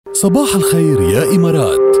صباح الخير يا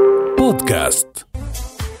إمارات بودكاست.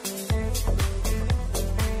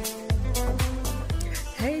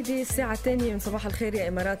 هيدي الساعة الثانية من صباح الخير يا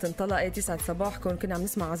إمارات انطلقت 9 صباحكم. كنا عم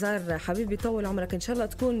نسمع عزار حبيبي طول عمرك، إن شاء الله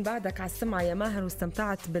تكون بعدك على السمع يا ماهر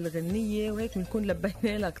واستمتعت بالغنية، وهيك بنكون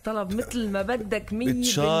لبينا لك طلب مثل ما بدك 100%.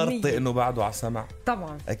 بتشارطي إنه بعده على السمع؟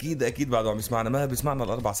 طبعا أكيد بعده عم يسمعنا. ماهر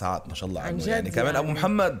بيسمعنا ال4 ساعات ما شاء الله عنه يعني. كمان أبو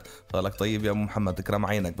محمد قالك طيب يا أبو محمد تكرم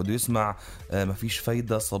عينك، بده يسمع ما فيش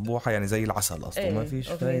فايدة صبوحة يعني زي العسل أصلا. ما فيش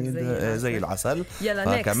فايدة زي العسل.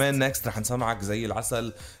 كمان نيكست رح نسمعك زي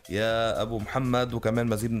العسل يا أبو محمد. وكمان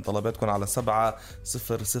مزيد من طلباتكم على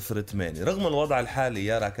 7008. رغم الوضع الحالي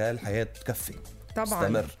يا ركال الحياة تكفي طبعا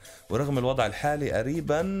استمر. ورغم الوضع الحالي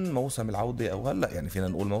قريبا موسم العودة أو هلأ يعني فينا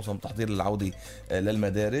نقول موسم تحضير للعودة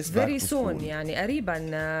للمدارس very soon يعني قريبا.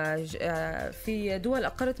 في دول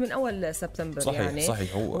أقرت من أول سبتمبر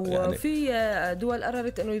صحيح هو وفي يعني دول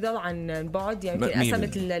قررت أنه يضل عن بعد يعني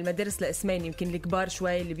قسمت المدارس لاسمين. يمكن الكبار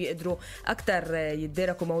شوي اللي بيقدروا أكتر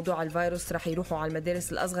يتداركوا موضوع الفيروس رح يروحوا على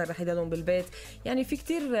المدارس، الأصغر رح يضلون بالبيت. يعني في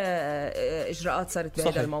كتير إجراءات صارت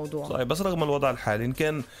بهذا الموضوع. صحيح بس رغم الوضع الحالي إن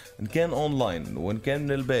كان أونلاين وإن كان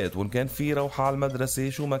من البيت وإن كان في روحة على المدرسة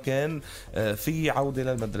شو ما كان في عودة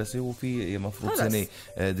للمدرسة وفي مفروض سنة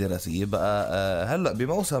دراسية بقى. هلأ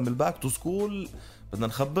بموسم الباك تو سكول بدنا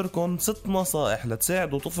نخبركم 6 نصائح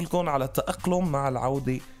لتساعدوا طفلكم على التأقلم مع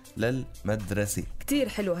العودة للمدرسة. كتير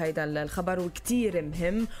حلو هيدا الخبر وكتير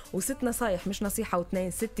مهم، و6 نصايح مش نصيحة و2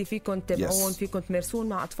 6 فيكن تتابعون فيكن تمارسون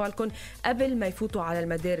مع أطفالكم قبل ما يفوتوا على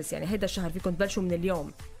المدارس. يعني هيدا الشهر فيكن تبلشوا من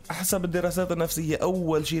اليوم. حسب الدراسات النفسية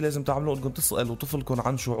أول شيء لازم تعملوه إنكم تسألوا طفلكم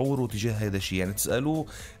عن شعوره تجاه هذا الشيء. يعني تسألوه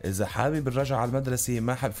إذا حابب الرجعة على المدرسة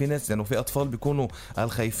ما حابب. في ناس يعني في أطفال بيكونوا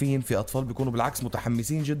خايفين، في أطفال بيكونوا بالعكس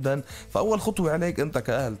متحمسين جدا. فأول خطوة عليك أنت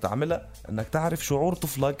كأهل تعملها إنك تعرف شعور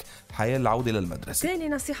طفلك حيال العودة للمدرسة. ثاني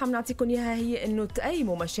نصيحة بنعطيكم إياها هي إنه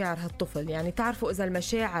تقيموا مشاعر هالطفل. يعني تعرفوا إذا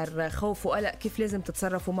المشاعر خوف وقلق كيف لازم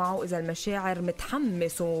تتصرفوا معه، إذا المشاعر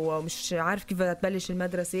متحمس ومش عارف كيف تبلش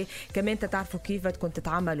المدرسة كمان تعرفوا كيف بدكم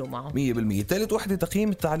تتعاملوا معه 100%. ثالث وحدة تقييم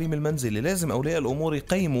التعليم المنزلي. لازم أولياء الأمور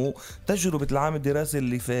يقيموا تجربة العام الدراسي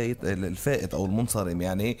الفائت أو المنصرم.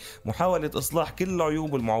 يعني محاولة إصلاح كل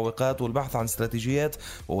العيوب والمعوقات والبحث عن استراتيجيات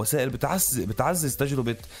ووسائل بتعزز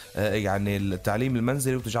تجربة يعني التعليم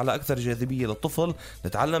المنزلي وتجعلها أكثر جاذبية للطفل.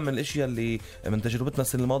 نتعلم من الأشياء اللي من تجربتنا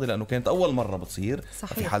السنة الماضية لأنه كانت أول مرة بتصير.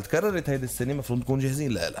 في حال تكررت هيدي السنة مفروض نكون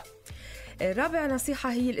جاهزين لها. رابع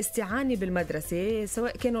نصيحة هي الاستعانة بالمدرسة.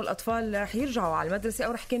 سواء كانوا الأطفال رح يرجعوا على المدرسة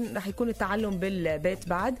أو رح يكون التعلم بالبيت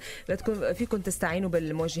بعد، فيكم تستعينوا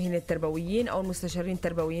بالموجهين التربويين أو المستشارين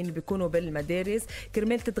التربويين اللي بيكونوا بالمدارس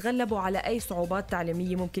كرمال تتغلبوا على أي صعوبات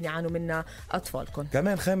تعليمية ممكن يعانوا منها أطفالكم.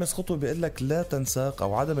 كمان 5 خطوة بيقلك لا تنساق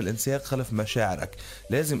أو عدم الانسياق خلف مشاعرك.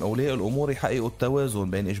 لازم أولياء الأمور يحققوا التوازن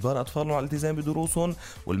بين إجبار أطفالهم على الالتزام بدروسهم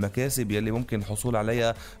والمكاسب يلي ممكن الحصول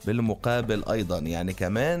عليها بالمقابل أيضا. يعني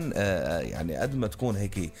كمان يعني قد ما تكون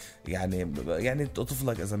هيك يعني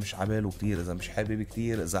طفلك إذا مش عباله كتير، إذا مش حابب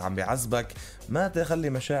كتير، إذا عم بيعذبك ما تخلي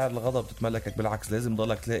مشاعر الغضب تتملكك. بالعكس لازم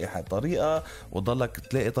ضلك تلاقي طريقة وضلك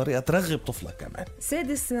تلاقي طريقة ترغب طفلك كمان.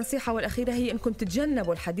 سادس نصيحة والأخيرة هي إنكم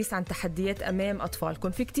تتجنبوا الحديث عن تحديات أمام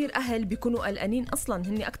أطفالكم. في كتير أهل بيكونوا قلقانين أصلا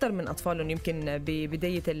هني أكتر من أطفالهم يمكن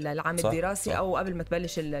ببداية العام الدراسي أو قبل ما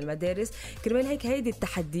تبلش المدارس. كرمال هيك هيدي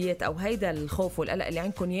التحديات أو هيدا الخوف والقلق اللي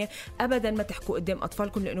عندكم إياه أبدا ما تحكوا قدام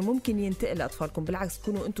أطفالكم، لأنه ممكن ينتقل لأطفالكم. بالعكس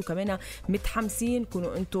كونوا أنتوا كمان متحمسين،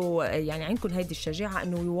 كونوا أنتوا يعني عندكم هيدي الشجاعة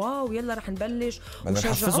إنه واو يلا رح نبلش بدنا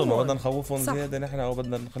نحفزهم ما بدنا نخوفهم زيادة نحن أو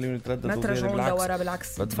بدنا نخليهم يترددوا. ما ترجعون لورا،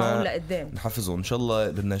 بالعكس تدفعون لقدام. نحفزهم إن شاء الله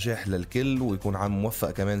بالنجاح للكل ويكون عام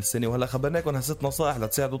موفق كمان السنة. وهلا خبرناكم 6 نصائح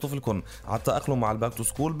لتساعدوا طفلكم على التأقلم مع الباك تو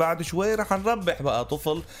سكول. بعد شوي رح نربح بقى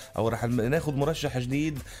طفل أو رح ناخد مرشح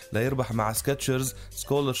جديد ليربح مع سكتشرز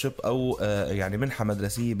سكولرشيب أو يعني منحة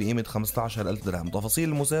مدرسية بقيمة 15,000 درهم. تفاصيل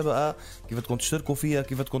المسابقة كيف بدكم تشتركوا فيها،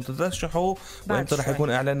 كيف بدكم تترشحوا، وإمتى رح يكون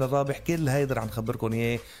إعلان الرابح، كل هيدا رح نخبركم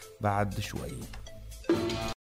إياه بعد شوي.